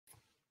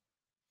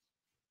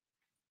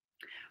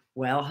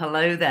Well,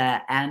 hello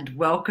there, and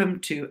welcome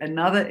to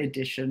another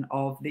edition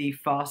of the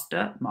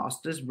Faster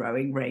Masters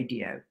Rowing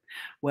Radio,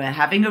 where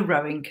having a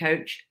rowing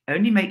coach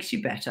only makes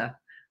you better.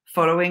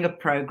 Following a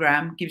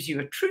program gives you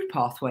a true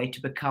pathway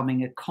to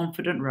becoming a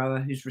confident rower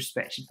who's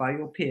respected by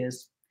your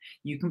peers.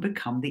 You can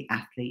become the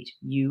athlete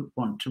you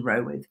want to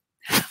row with.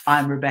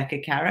 I'm Rebecca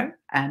Caro,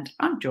 and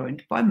I'm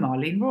joined by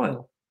Marlene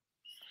Royal.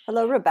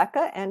 Hello,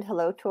 Rebecca, and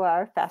hello to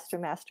our Faster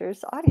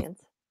Masters audience.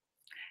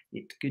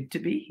 It's good to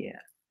be here.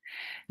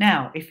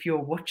 Now, if you're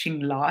watching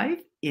live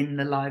in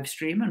the live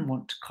stream and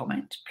want to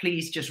comment,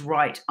 please just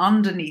write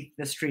underneath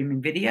the streaming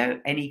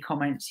video any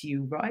comments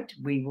you write.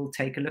 We will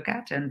take a look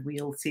at and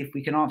we'll see if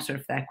we can answer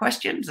if they're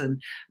questions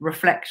and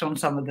reflect on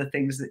some of the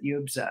things that you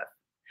observe.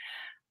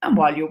 And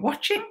while you're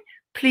watching,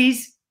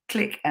 please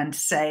click and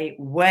say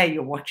where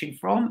you're watching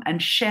from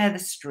and share the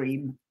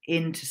stream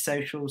into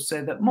socials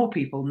so that more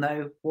people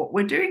know what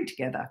we're doing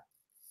together.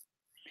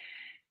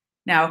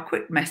 Now, a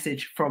quick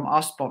message from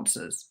our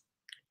sponsors.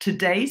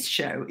 Today's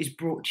show is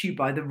brought to you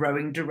by the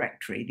Rowing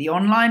Directory, the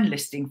online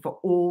listing for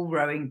all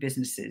rowing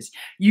businesses.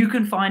 You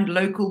can find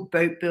local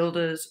boat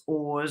builders,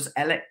 oars,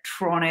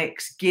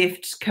 electronics,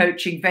 gifts,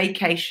 coaching,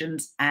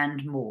 vacations,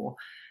 and more.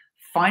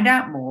 Find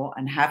out more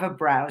and have a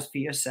browse for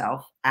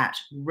yourself at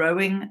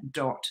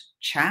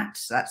rowing.chat,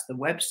 that's the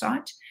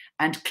website,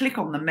 and click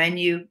on the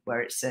menu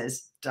where it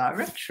says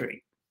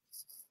Directory.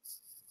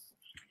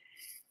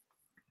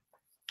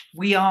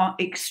 We are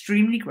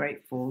extremely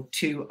grateful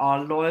to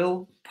our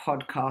loyal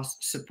podcast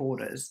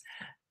supporters.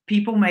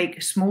 People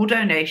make small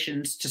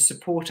donations to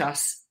support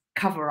us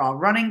cover our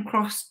running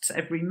costs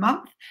every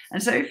month.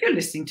 And so if you're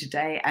listening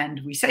today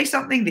and we say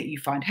something that you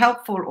find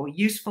helpful or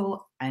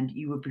useful and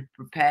you would be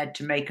prepared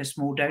to make a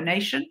small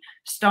donation,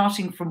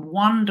 starting from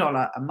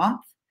 $1 a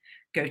month,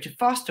 go to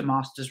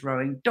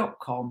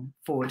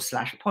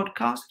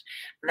fastermastersrowing.com/podcast.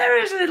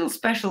 There is a little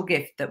special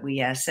gift that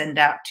we send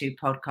out to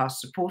podcast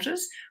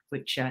supporters,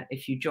 which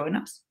if you join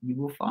us, you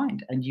will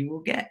find and you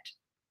will get.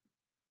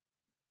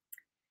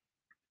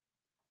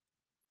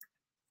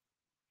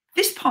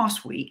 This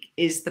past week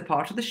is the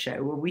part of the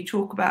show where we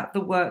talk about the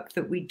work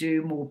that we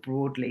do more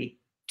broadly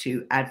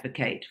to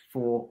advocate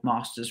for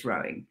Masters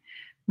Rowing.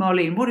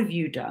 Marlene, what have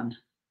you done?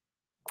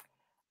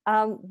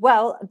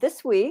 Well,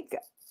 this week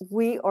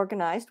we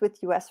organized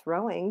with US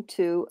Rowing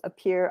to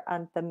appear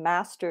on the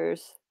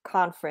Masters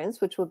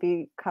Conference, which will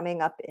be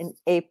coming up in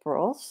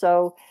April.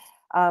 So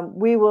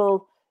we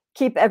will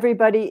keep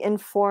everybody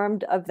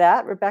informed of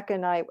that. Rebecca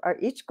and I are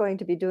each going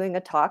to be doing a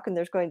talk, and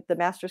the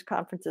Masters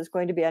Conference is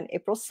going to be on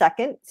April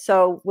 2nd.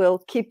 So we'll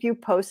keep you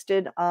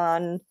posted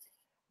on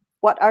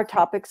what our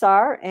topics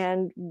are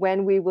and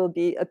when we will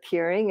be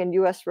appearing, and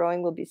US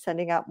Rowing will be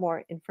sending out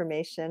more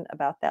information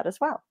about that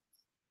as well.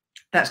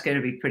 That's going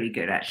to be pretty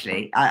good,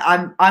 actually.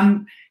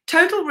 I'm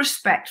total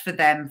respect for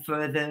them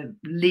for the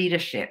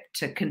leadership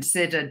to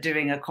consider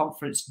doing a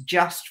conference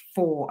just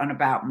for and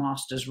about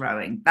Masters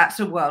Rowing. That's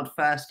a world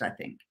first, I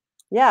think.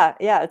 Yeah,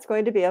 it's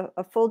going to be a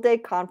full day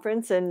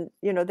conference, and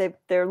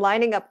they're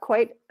lining up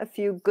quite a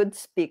few good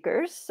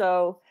speakers.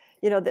 So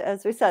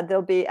as we said,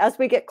 there'll be, as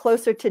we get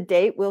closer to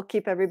date, we'll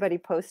keep everybody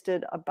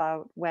posted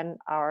about when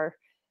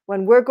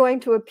we're going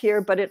to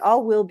appear. But it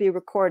all will be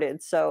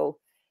recorded, so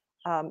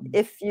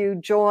if you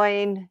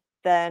join,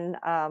 then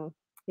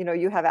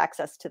you have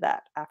access to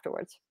that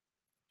afterwards.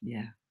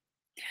 Yeah.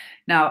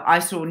 Now, I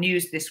saw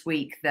news this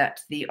week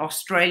that the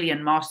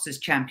Australian Masters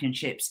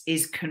Championships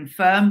is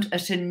confirmed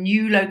at a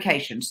new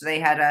location. So they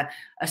had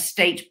a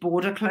state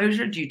border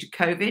closure due to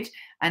COVID,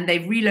 and they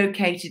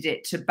relocated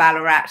it to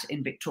Ballarat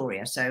in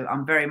Victoria. So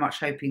I'm very much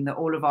hoping that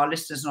all of our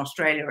listeners in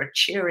Australia are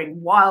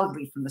cheering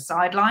wildly from the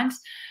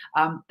sidelines.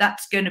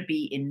 That's going to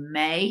be in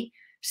May.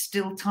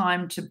 Still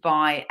time to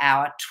buy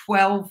our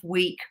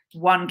 12-week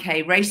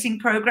 1K racing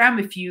program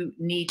if you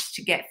need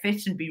to get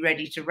fit and be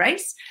ready to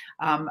race.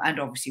 And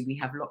obviously we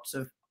have lots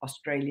of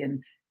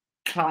Australian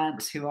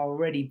clients who are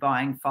already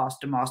buying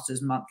Faster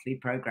Masters monthly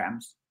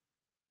programs.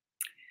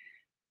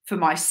 For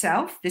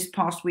myself, this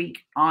past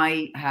week,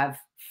 I have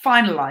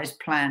finalized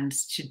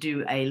plans to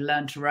do a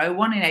Learn to Row,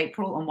 one in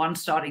April and one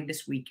starting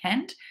this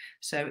weekend.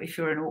 So if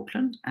you're in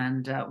Auckland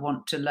and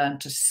want to learn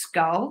to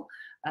scull,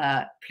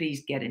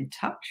 please get in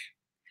touch.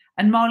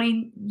 And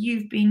Marlene,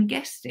 you've been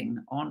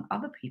guesting on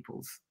other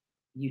people's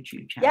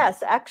YouTube channel.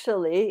 Yes,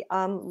 actually,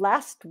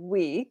 last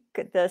week,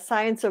 the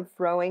Science of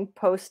Rowing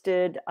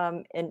posted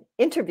an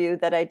interview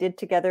that I did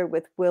together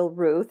with Will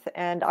Ruth,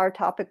 and our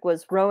topic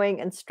was rowing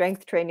and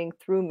strength training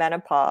through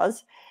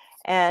menopause.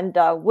 And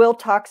Will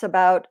talks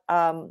about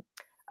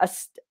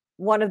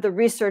one of the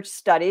research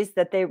studies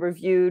that they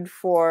reviewed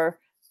for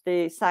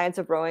the Science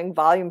of Rowing,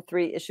 Volume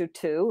 3, Issue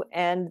 2,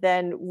 and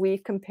then we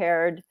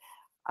compared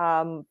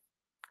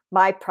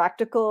my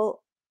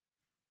practical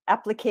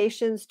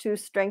applications to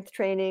strength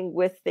training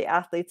with the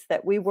athletes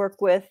that we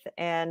work with,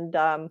 and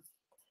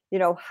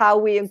how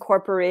we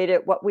incorporate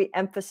it, what we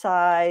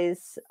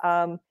emphasize,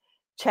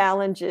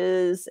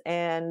 challenges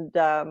and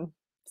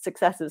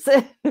successes.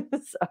 So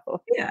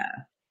yeah,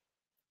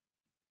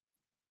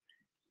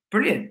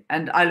 brilliant,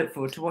 and I look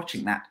forward to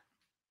watching that.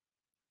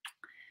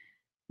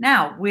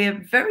 Now,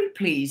 we're very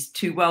pleased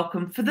to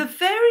welcome for the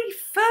very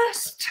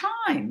first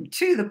time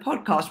to the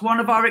podcast one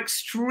of our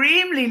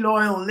extremely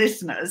loyal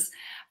listeners,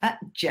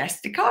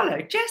 Jess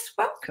DiCarlo. Jess,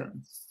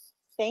 welcome.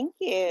 Thank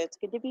you. It's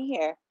good to be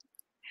here.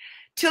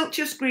 Tilt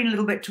your screen a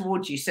little bit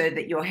towards you so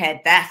that your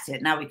head, that's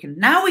it. Now we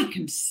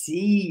can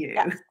see you.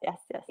 Yes.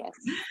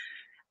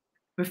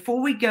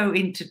 Before we go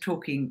into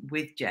talking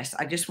with Jess,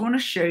 I just want to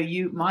show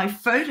you my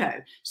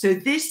photo. So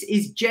this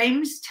is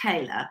James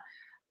Taylor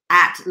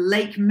at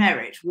Lake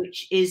Merritt,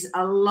 which is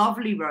a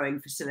lovely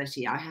rowing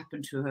facility I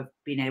happen to have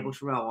been able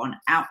to row on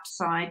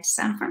outside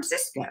San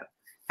Francisco.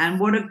 And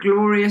what a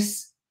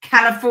glorious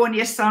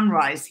California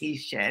sunrise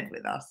he's shared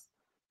with us.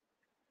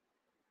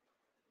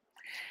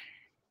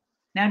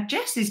 Now,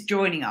 Jess is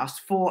joining us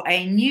for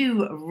a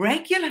new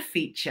regular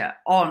feature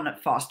on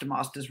Faster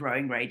Masters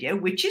Rowing Radio,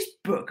 which is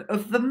Book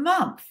of the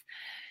Month.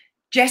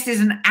 Jess is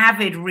an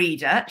avid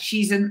reader.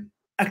 She's a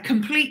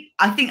complete,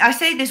 I think I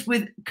say this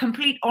with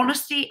complete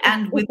honesty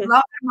and with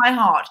love in my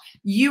heart.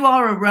 You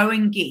are a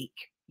rowing geek.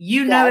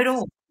 You know it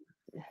all.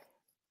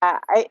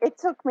 It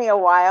took me a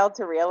while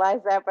to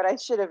realize that, but I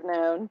should have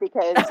known,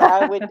 because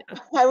I would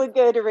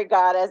go to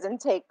regattas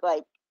and take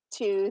like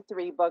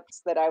 2-3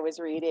 books that I was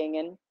reading,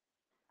 and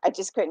I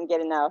just couldn't get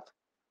enough.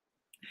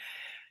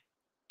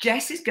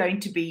 Jess is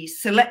going to be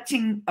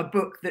selecting a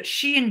book that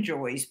she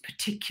enjoys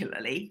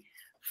particularly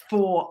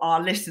for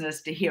our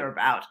listeners to hear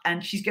about.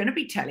 And she's going to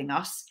be telling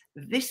us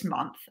this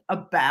month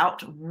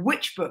about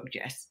which book,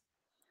 Jess?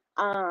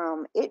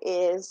 It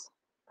is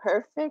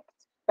Perfect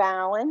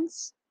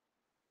Balance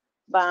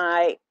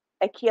by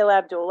Aqeel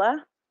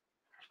Abdullah.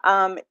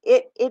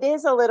 It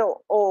is a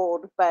little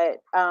old, but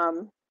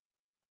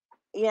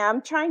yeah,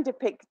 I'm trying to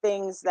pick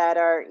things that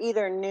are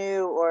either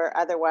new or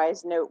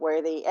otherwise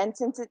noteworthy. And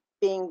since it's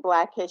being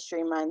Black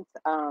History Month,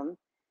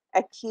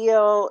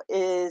 Aqeel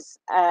is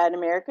an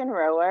American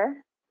rower,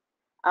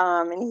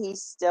 and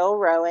he's still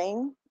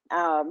rowing.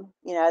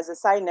 As a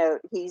side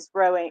note, he's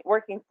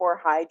working for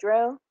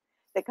Hydro,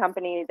 the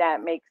company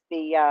that makes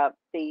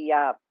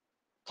the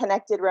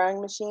connected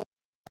rowing machine.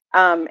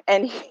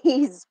 And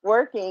he's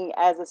working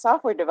as a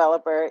software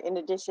developer in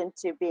addition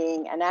to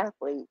being an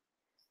athlete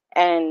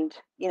and,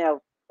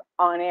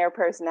 on-air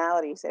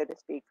personality, so to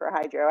speak, for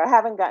Hydro. I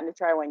haven't gotten to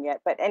try one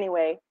yet, but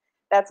anyway,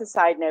 that's a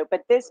side note.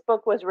 But this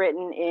book was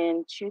written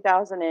in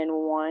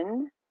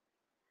 2001,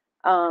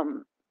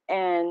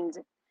 and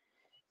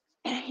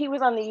he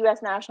was on the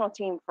U.S. national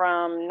team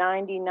from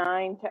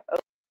 99 to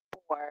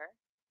 04.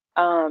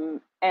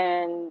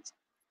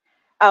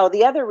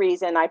 The other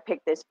reason I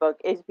picked this book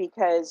is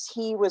because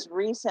he was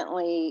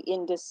recently,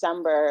 in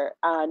December,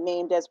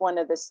 named as one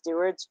of the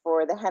stewards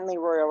for the Henley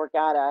Royal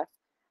Regatta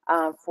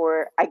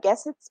for, I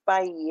guess it's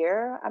by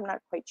year. I'm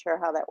not quite sure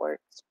how that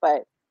works,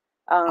 but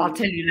I'll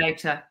tell you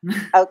later.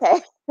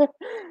 Okay.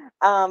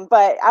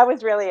 But I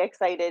was really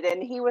excited,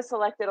 and he was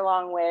selected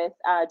along with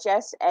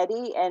Jess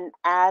Eddy and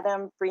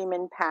Adam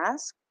Freeman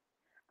Pask.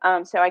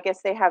 So I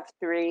guess they have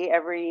 3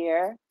 every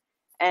year,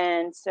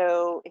 and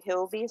so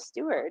he'll be a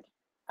steward.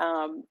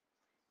 And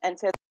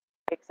so that's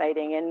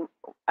exciting, and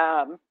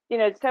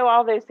so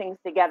all those things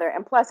together,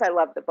 and plus I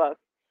love the book.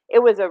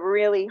 It was a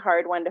really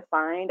hard one to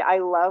find. I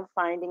love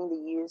finding the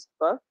used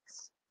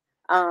books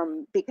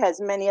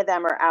because many of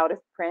them are out of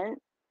print.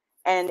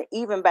 And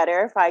even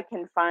better if I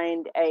can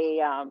find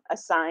a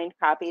signed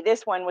copy.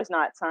 This one was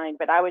not signed,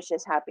 but I was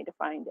just happy to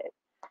find it.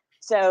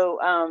 So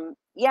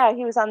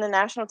he was on the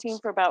national team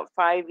for about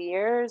 5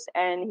 years,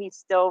 and he's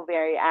still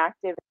very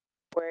active.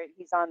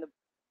 He's on the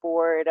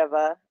board of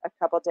a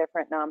couple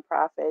different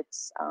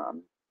nonprofits.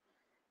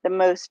 The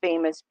most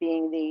famous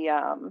being the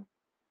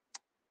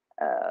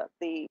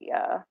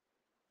forget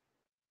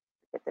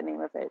the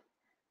name of it,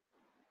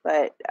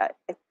 but I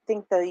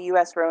think the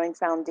U.S. Rowing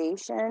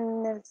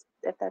Foundation,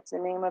 if that's the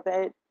name of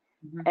it.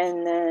 Mm-hmm.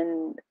 And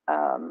then,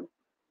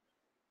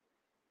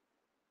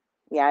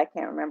 I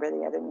can't remember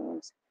the other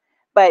names,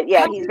 but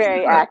he's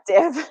very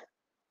active.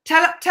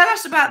 Tell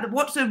us about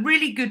what's a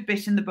really good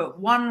bit in the book.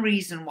 One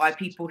reason why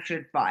people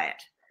should buy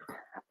it.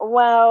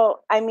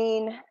 Well, I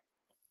mean,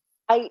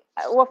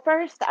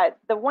 first,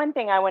 the one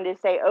thing I wanted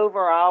to say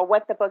overall,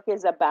 what the book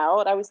is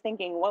about, I was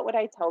thinking, what would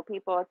I tell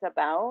people it's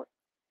about?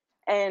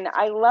 And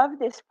I love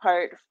this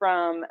part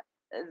from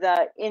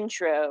the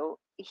intro.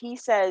 He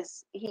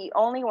says he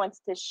only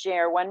wants to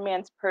share one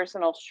man's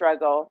personal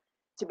struggle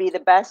to be the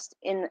best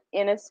in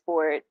a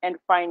sport and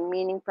find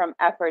meaning from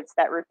efforts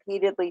that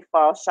repeatedly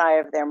fall shy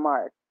of their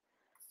mark.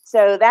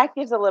 So that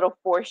gives a little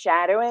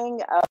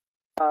foreshadowing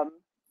of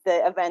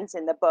the events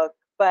in the book.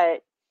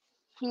 But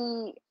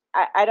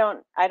I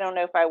don't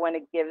know if I want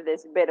to give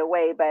this bit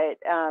away, but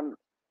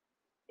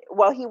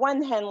he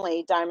won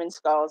Henley Diamond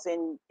Sculls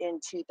in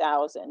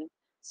 2000.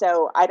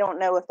 So I don't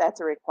know if that's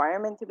a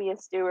requirement to be a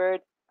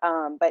steward,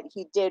 but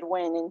he did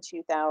win in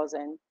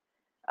 2000.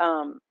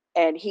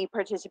 And he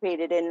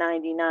participated in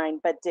 99,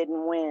 but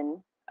didn't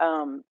win.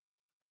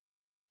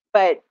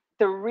 But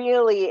the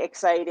really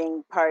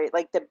exciting part,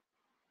 like the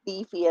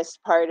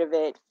beefiest part of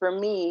it for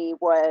me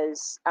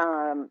was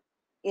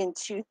in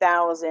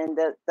 2000,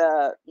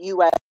 the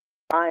U.S.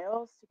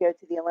 trials to go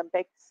to the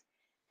Olympics.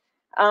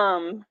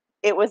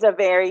 It was a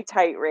very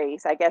tight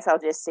race. I guess I'll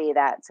just say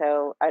that.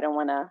 So I don't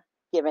want to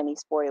give any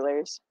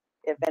spoilers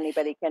if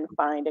anybody can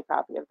find a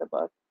copy of the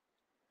book.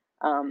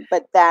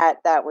 But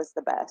that was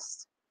the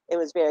best. It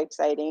was very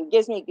exciting. It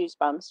gives me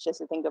goosebumps just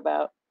to think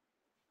about.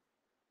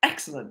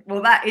 Excellent.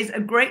 Well, that is a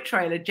great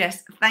trailer,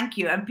 Jess. Thank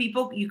you. And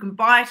people, you can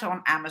buy it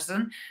on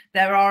Amazon.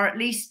 There are at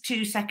least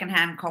 2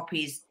 secondhand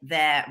copies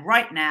there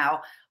right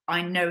now.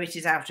 I know it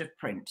is out of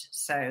print.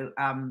 So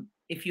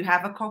if you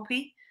have a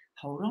copy,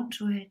 hold on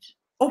to it.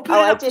 Or put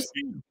it up for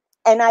sale.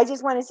 And I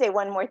just want to say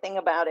one more thing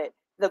about it.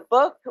 The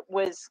book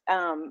was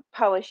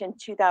published in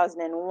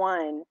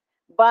 2001,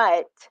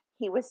 but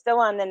he was still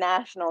on the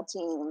national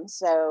team.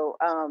 So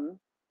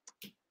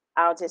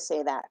I'll just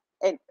say that.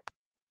 It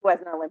was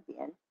an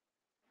Olympian.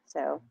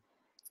 So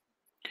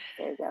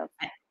there you go.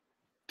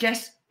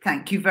 Jess,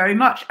 thank you very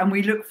much. And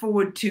we look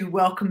forward to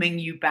welcoming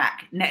you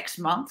back next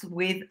month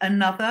with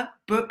another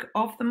book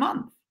of the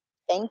month.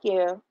 Thank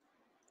you.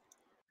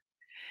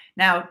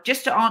 Now,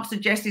 just to answer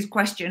Jess's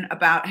question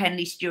about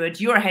Henley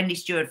Stewards, you're a Henley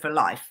Steward for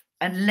life,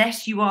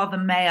 unless you are the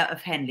mayor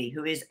of Henley,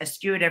 who is a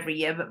steward every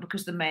year, but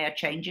because the mayor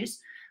changes.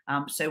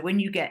 So when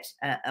you get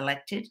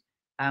elected,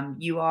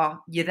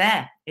 you're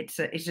there. It's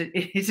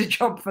a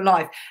job for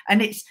life.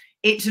 And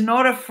it's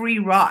not a free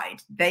ride.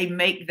 They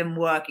make them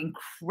work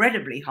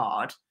incredibly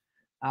hard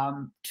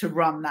to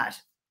run that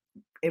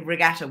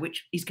regatta,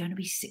 which is going to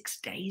be 6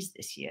 days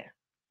this year.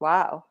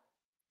 Wow.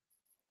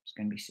 It's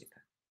going to be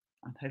super.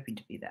 I'm hoping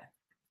to be there.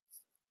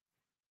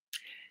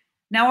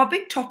 Now, our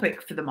big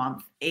topic for the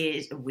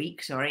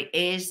week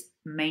is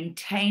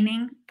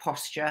maintaining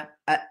posture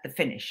at the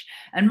finish.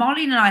 And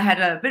Marlene and I had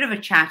a bit of a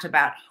chat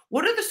about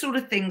what are the sort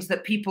of things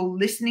that people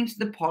listening to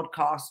the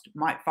podcast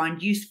might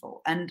find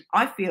useful. And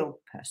I feel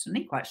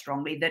personally quite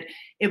strongly that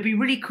it'd be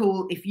really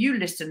cool if you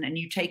listen and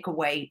you take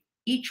away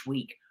each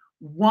week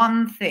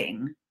one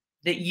thing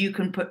that you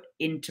can put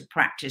into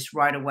practice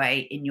right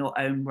away in your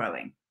own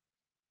rowing.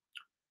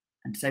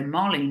 And so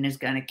Marlene is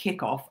going to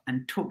kick off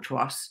and talk to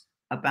us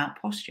about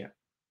posture.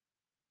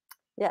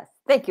 Yes,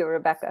 thank you,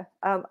 Rebecca.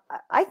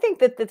 I think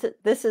that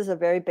this is a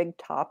very big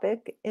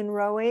topic in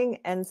rowing,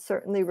 and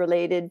certainly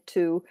related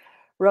to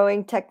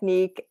rowing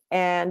technique.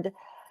 And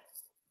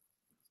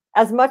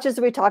as much as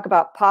we talk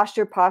about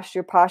posture,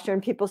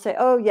 and people say,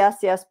 oh,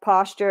 yes,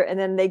 posture, and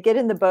then they get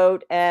in the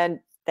boat and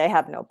they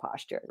have no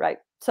posture, right?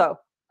 So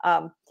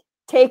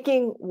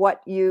taking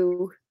what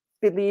you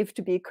believe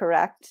to be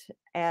correct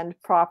and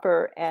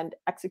proper and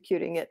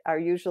executing it are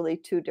usually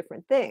 2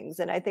 different things.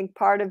 And I think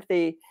part of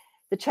the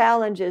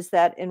challenge is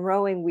that in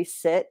rowing, we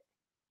sit.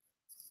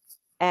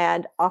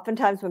 And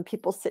oftentimes when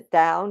people sit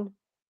down,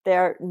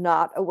 they're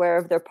not aware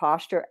of their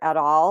posture at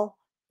all,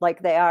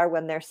 like they are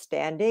when they're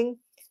standing.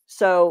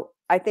 So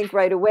I think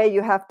right away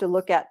you have to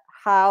look at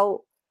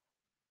how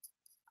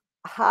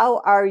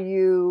are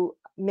you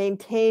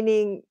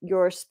maintaining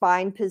your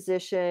spine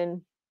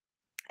position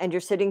and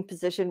your sitting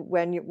position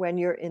when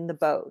you're in the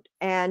boat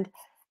and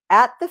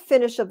at the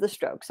finish of the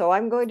stroke. So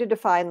I'm going to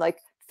define like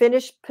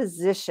finish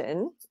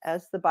position,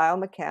 as the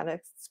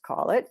biomechanics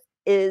call it,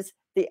 is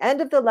the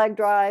end of the leg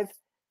drive.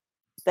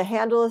 The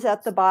handle is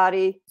at the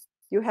body.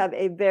 You have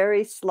a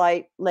very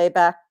slight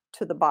layback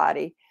to the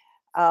body.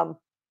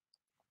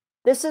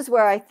 This is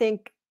where I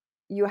think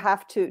you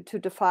have to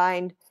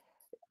define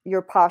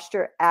your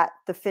posture at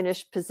the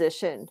finish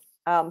position,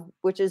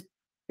 which is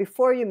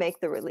before you make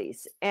the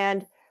release.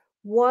 And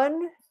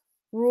one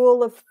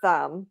rule of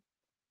thumb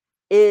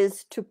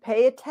is to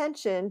pay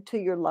attention to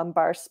your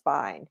lumbar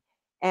spine.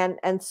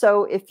 And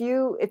so if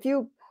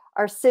you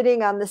are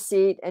sitting on the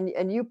seat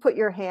and you put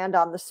your hand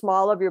on the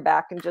small of your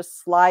back and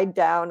just slide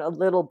down a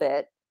little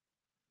bit,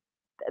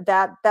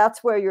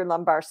 that's where your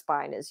lumbar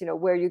spine is,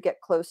 where you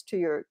get close to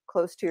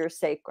your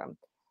sacrum.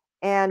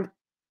 And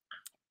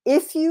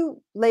if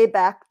you lay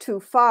back too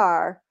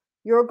far,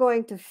 you're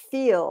going to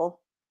feel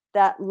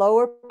that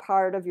lower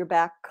part of your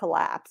back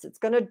collapse. It's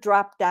going to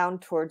drop down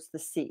towards the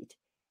seat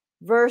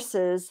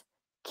versus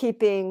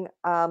keeping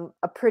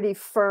a pretty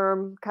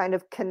firm kind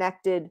of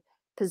connected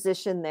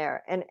position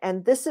there.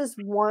 And this is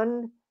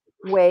one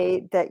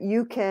way that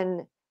you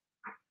can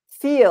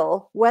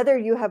feel whether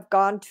you have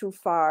gone too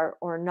far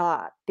or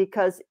not.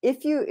 Because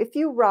if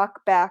you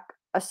rock back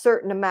a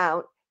certain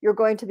amount, you're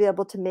going to be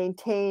able to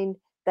maintain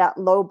that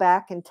low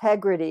back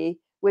integrity,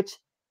 which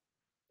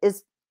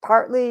is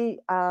partly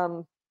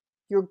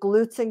your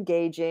glutes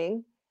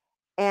engaging,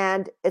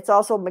 and it's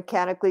also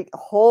mechanically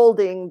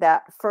holding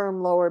that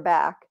firm lower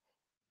back.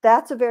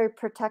 That's a very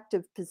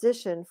protective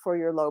position for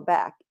your low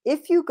back.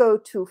 If you go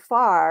too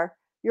far,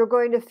 you're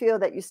going to feel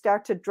that you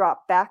start to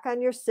drop back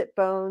on your sit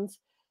bones,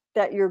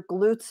 that your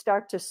glutes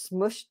start to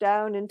smush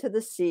down into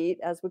the seat,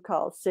 as we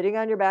call it, sitting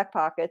on your back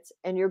pockets,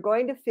 and you're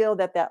going to feel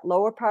that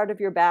lower part of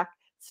your back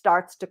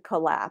starts to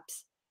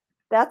collapse.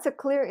 That's a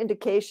clear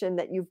indication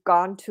that you've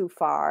gone too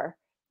far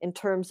in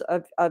terms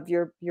of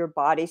your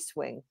body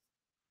swing.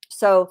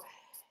 So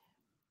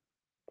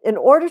in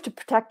order to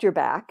protect your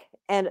back,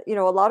 and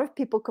a lot of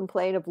people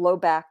complain of low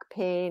back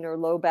pain or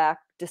low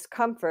back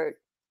discomfort,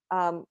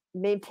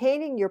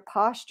 maintaining your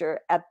posture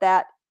at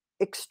that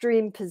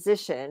extreme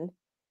position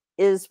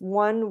is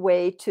one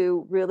way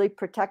to really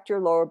protect your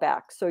lower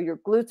back. So your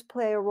glutes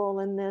play a role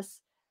in this,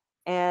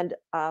 and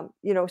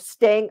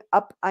staying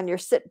up on your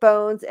sit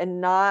bones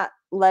and not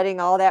letting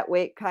all that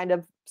weight kind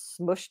of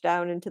smush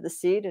down into the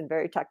seat, in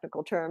very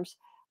technical terms,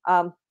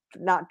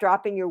 not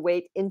dropping your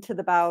weight into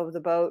the bow of the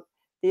boat.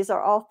 These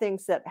are all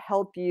things that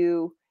help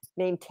you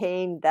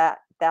maintain that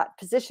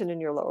position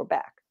in your lower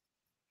back.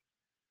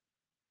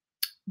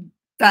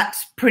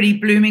 That's pretty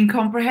blooming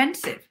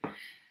comprehensive.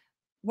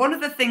 One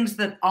of the things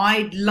that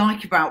I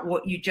like about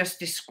what you just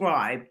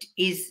described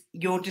is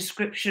your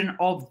description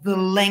of the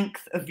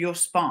length of your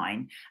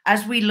spine.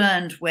 As we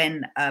learned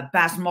when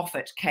Baz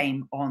Moffat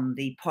came on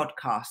the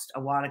podcast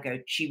a while ago,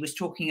 she was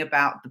talking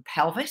about the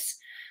pelvis,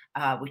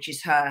 which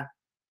is her,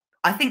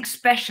 I think,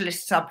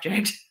 specialist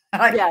subject.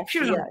 Yes, she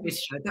was on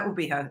this show, that would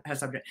be her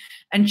subject.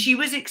 And she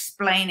was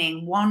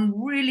explaining one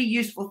really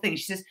useful thing.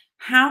 She says,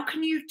 how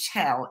can you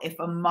tell if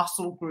a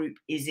muscle group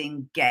is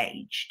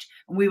engaged?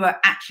 And we were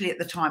actually at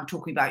the time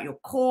talking about your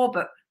core,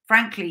 but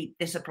frankly,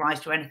 this applies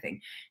to anything.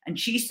 And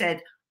she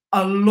said,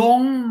 a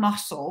long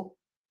muscle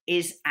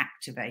is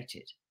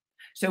activated.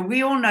 So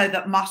we all know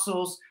that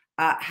muscles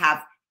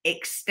have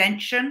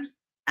extension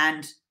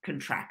and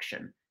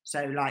contraction.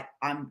 So like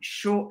I'm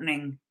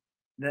shortening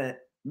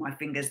my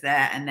fingers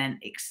there and then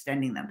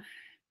extending them.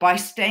 By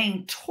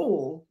staying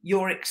tall,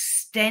 you're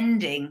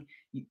extending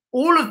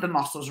all of the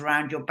muscles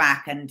around your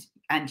back and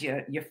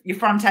your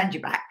front and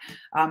your back.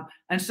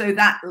 And so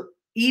that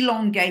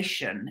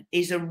elongation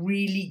is a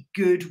really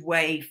good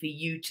way for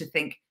you to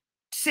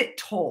sit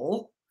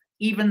tall,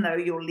 even though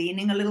you're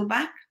leaning a little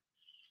back.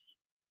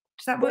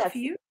 Does that work for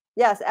you?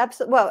 Yes,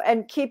 absolutely. Well,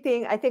 and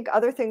I think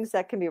other things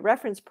that can be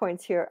reference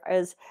points here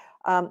is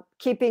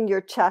keeping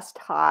your chest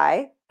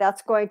high.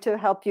 That's going to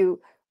help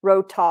you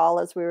row tall,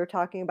 as we were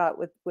talking about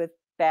with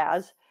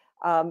Baz.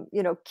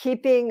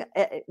 Maintaining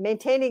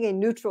a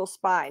neutral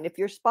spine. If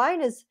your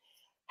spine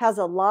has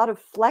a lot of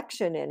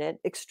flexion in it,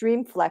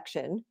 extreme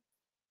flexion,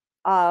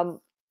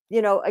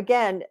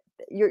 again,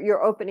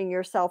 you're opening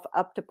yourself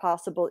up to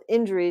possible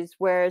injuries.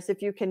 Whereas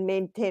if you can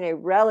maintain a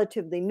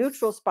relatively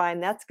neutral spine,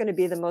 that's going to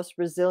be the most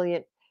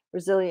resilient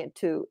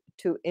to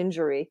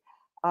injury.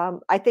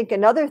 I think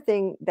another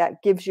thing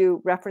that gives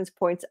you reference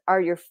points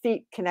are your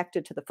feet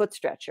connected to the foot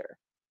stretcher.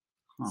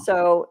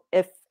 So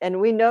and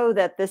we know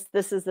that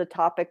this is a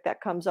topic that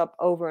comes up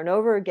over and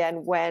over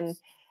again when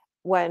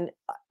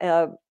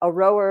a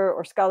rower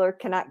or sculler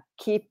cannot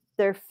keep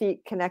their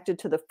feet connected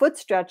to the foot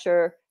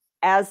stretcher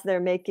as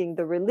they're making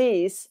the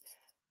release.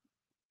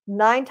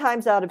 9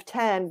 times out of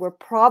 10, we're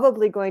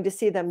probably going to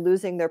see them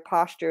losing their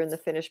posture in the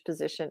finish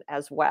position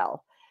as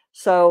well.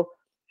 So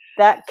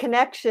that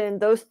connection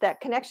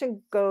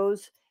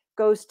goes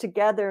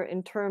together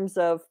in terms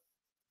of,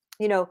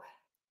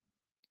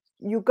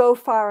 you go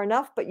far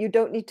enough, but you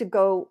don't need to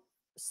go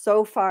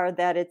so far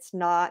that it's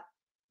not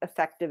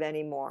effective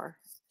anymore.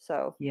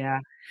 So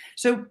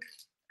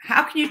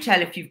how can you tell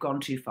if you've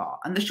gone too far?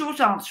 And the short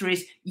answer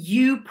is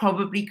you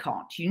probably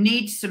can't. You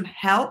need some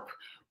help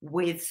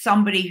with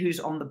somebody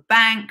who's on the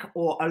bank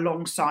or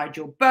alongside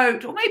your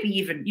boat, or maybe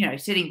even,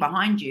 sitting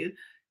behind you,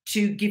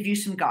 to give you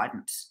some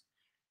guidance.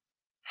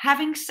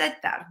 Having said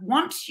that,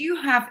 once you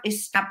have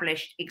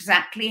established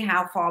exactly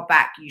how far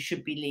back you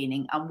should be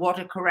leaning and what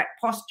a correct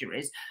posture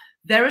is,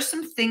 there are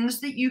some things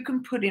that you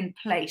can put in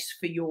place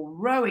for your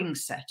rowing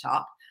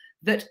setup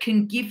that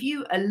can give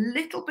you a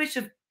little bit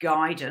of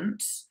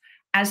guidance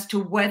as to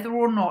whether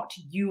or not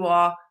you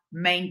are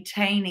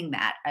maintaining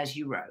that as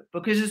you row.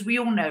 Because as we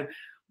all know,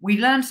 we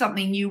learn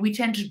something new, we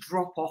tend to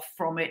drop off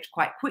from it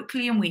quite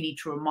quickly, and we need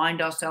to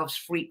remind ourselves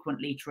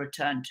frequently to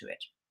return to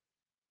it.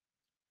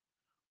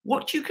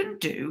 What you can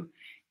do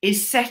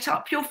is set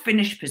up your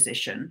finish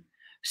position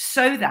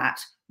so that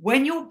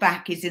when your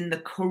back is in the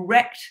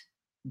correct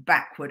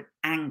backward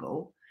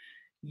angle,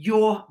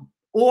 your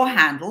oar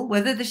handle,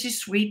 whether this is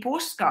sweep or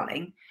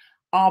sculling,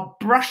 are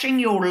brushing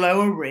your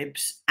lower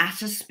ribs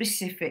at a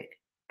specific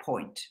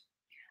point.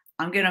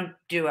 I'm going to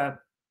do a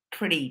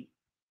pretty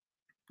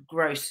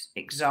gross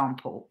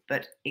example,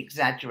 but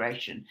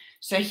exaggeration.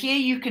 So here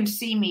you can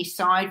see me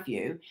side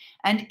view,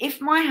 and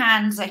if my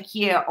hands are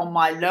here on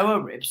my lower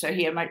ribs, so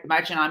here,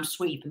 imagine I'm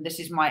sweep and this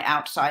is my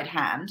outside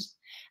hand,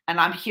 and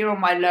I'm here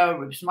on my lower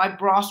ribs, my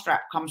bra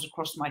strap comes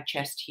across my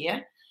chest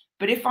here.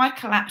 But if I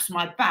collapse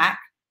my back,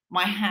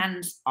 my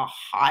hands are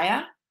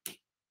higher.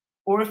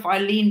 Or if I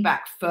lean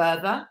back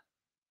further,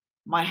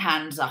 my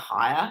hands are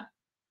higher.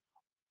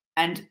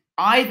 And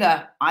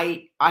either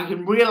I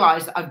can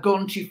realize that I've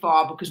gone too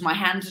far because my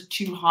hands are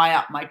too high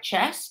up my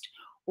chest,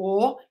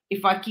 or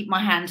if I keep my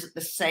hands at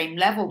the same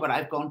level but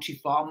I've gone too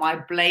far,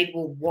 my blade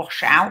will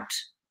wash out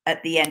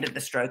at the end of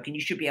the stroke, and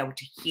you should be able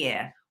to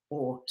hear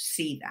or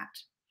see that.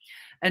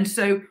 And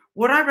so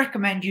what I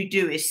recommend you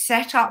do is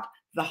set up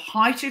the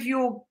height of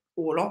your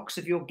oarlocks,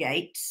 of your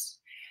gates,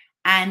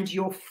 and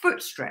your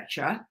foot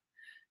stretcher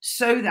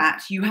so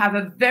that you have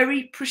a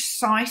very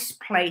precise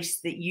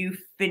place that you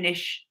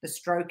finish the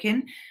stroke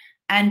in.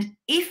 And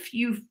if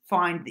you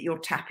find that you're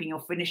tapping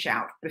your finish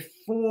out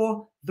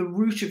before the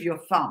root of your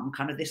thumb,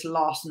 kind of this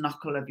last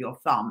knuckle of your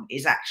thumb,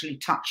 is actually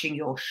touching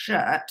your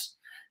shirt,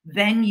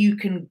 then you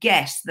can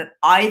guess that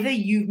either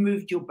you've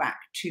moved your back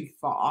too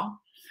far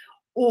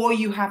or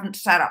you haven't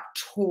sat up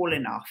tall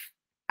enough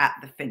at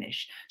the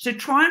finish. So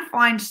try and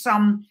find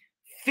some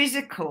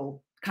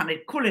physical, kind of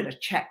call it a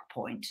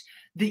checkpoint,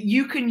 that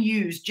you can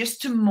use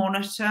just to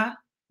monitor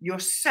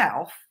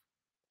yourself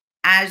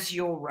as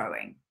you're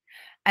rowing.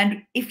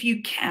 And if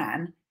you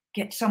can,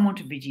 get someone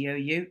to video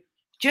you,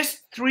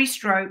 just 3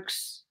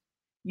 strokes.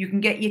 You can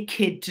get your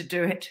kid to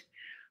do it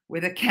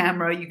with a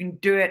camera. You can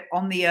do it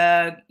on the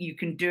erg. You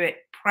can do it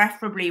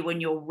preferably when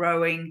you're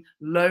rowing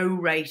low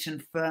rate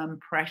and firm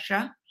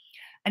pressure.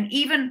 And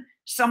even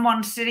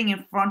someone sitting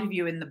in front of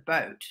you in the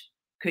boat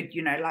could,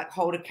 you know, like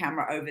hold a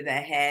camera over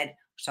their head,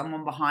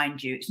 someone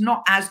behind you. It's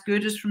not as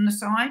good as from the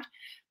side,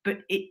 but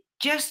it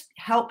just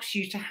helps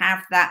you to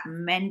have that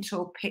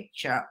mental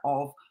picture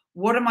of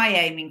what am I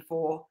aiming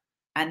for,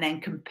 and then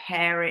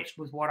compare it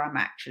with what I'm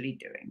actually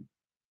doing.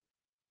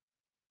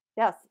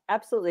 Yes,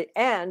 absolutely.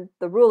 And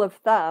the rule of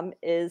thumb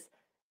is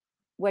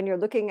when you're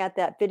looking at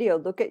that video,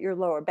 look at your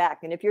lower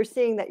back. And if you're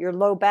seeing that your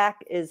low back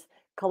is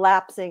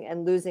collapsing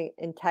and losing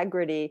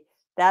integrity,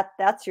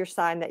 that's your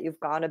sign that you've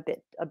gone a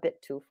bit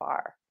too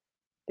far,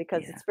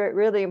 because it's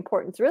really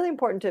important. It's really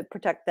important to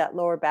protect that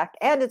lower back,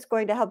 and it's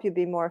going to help you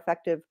be more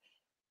effective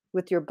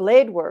with your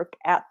blade work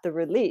at the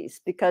release,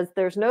 because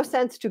there's no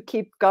sense to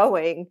keep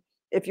going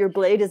if your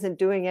blade isn't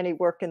doing any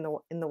work in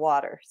the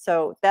water.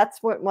 So that's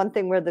one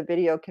thing where the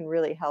video can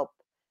really help.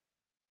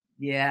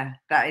 Yeah,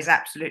 that is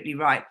absolutely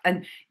right.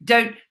 And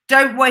don't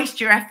waste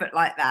your effort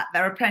like that.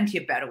 There are plenty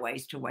of better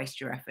ways to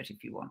waste your effort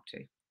if you want to.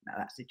 No,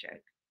 that's a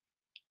joke.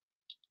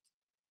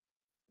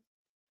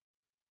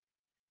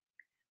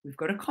 We've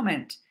got a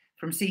comment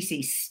from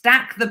Cece.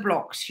 Stack the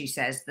blocks, she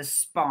says, the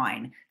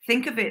spine.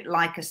 Think of it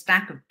like a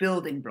stack of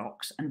building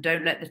blocks and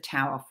don't let the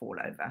tower fall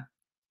over.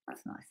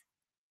 That's nice.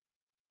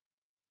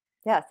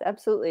 Yes,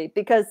 absolutely.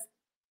 Because,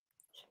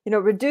 you know,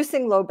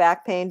 reducing low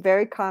back pain,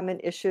 very common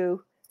issue.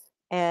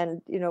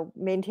 And, you know,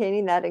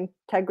 maintaining that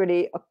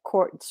integrity, a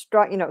core,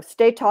 strong, you know,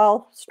 stay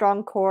tall,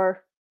 strong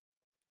core.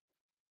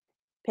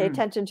 Pay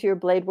attention to your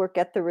blade work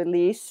at the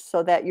release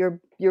so that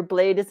your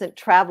blade isn't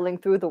traveling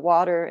through the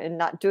water and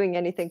not doing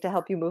anything to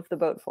help you move the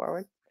boat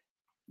forward.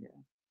 Yeah.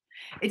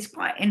 It's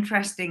quite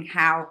interesting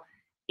how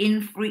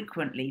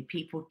infrequently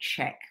people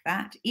check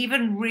that.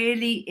 Even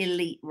really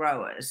elite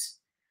rowers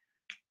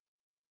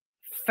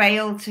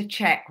fail to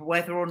check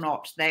whether or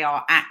not they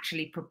are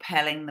actually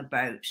propelling the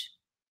boat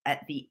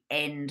at the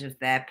end of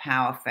their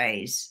power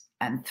phase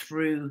and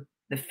through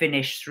the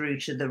finish, through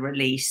to the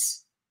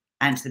release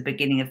and to the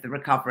beginning of the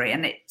recovery.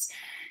 And it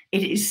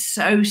is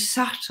so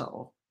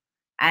subtle,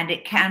 and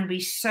it can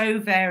be so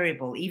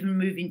variable. Even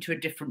moving to a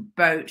different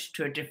boat,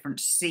 to a different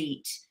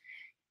seat,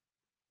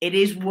 it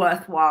is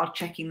worthwhile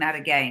checking that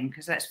again,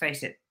 because let's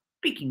face it,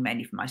 speaking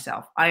mainly for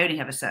myself, I only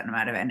have a certain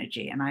amount of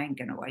energy and I ain't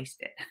going to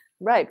waste it.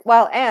 Right.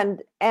 Well,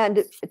 and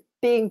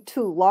being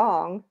too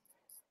long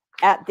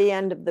at the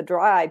end of the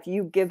drive,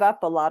 you give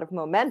up a lot of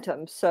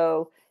momentum.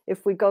 So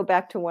if we go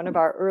back to one of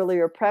our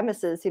earlier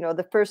premises, you know,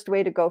 the first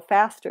way to go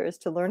faster is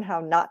to learn how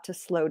not to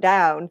slow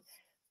down.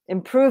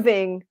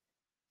 Improving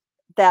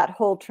that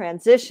whole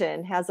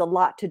transition has a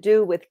lot to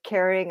do with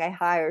carrying a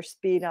higher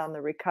speed on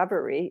the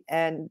recovery.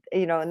 And,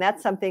 you know, and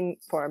that's something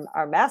for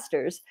our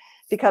masters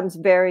becomes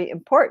very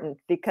important,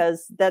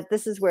 because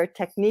this is where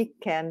technique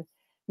can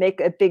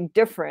make a big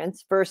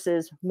difference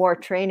versus more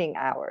training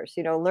hours.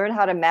 You know, learn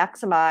how to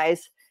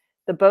maximize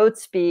the boat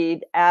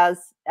speed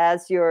as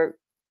you're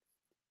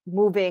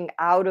moving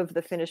out of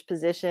the finished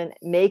position,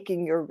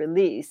 making your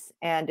release.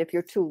 And if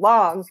you're too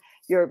long,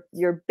 you're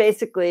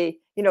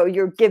basically, you know,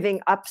 you're giving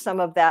up some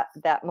of that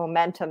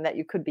momentum that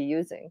you could be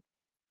using.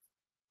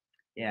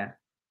 Yeah,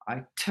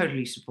 I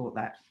totally support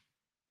that.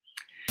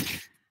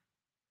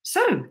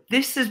 So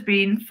this has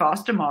been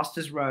Faster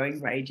Masters Rowing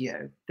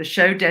Radio, the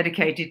show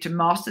dedicated to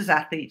masters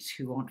athletes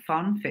who want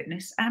fun,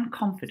 fitness, and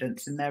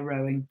confidence in their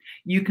rowing.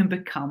 You can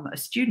become a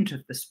student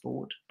of the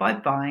sport by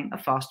buying a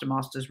Faster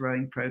Masters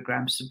Rowing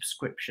program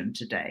subscription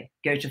today.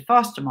 Go to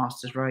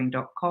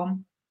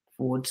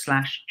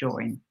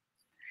fastermastersrowing.com/join.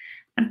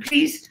 And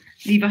please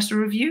leave us a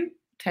review,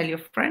 tell your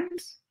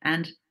friends,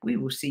 and we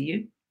will see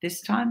you this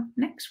time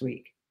next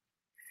week.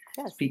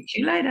 Yes. Speak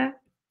to you later.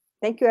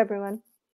 Thank you, everyone.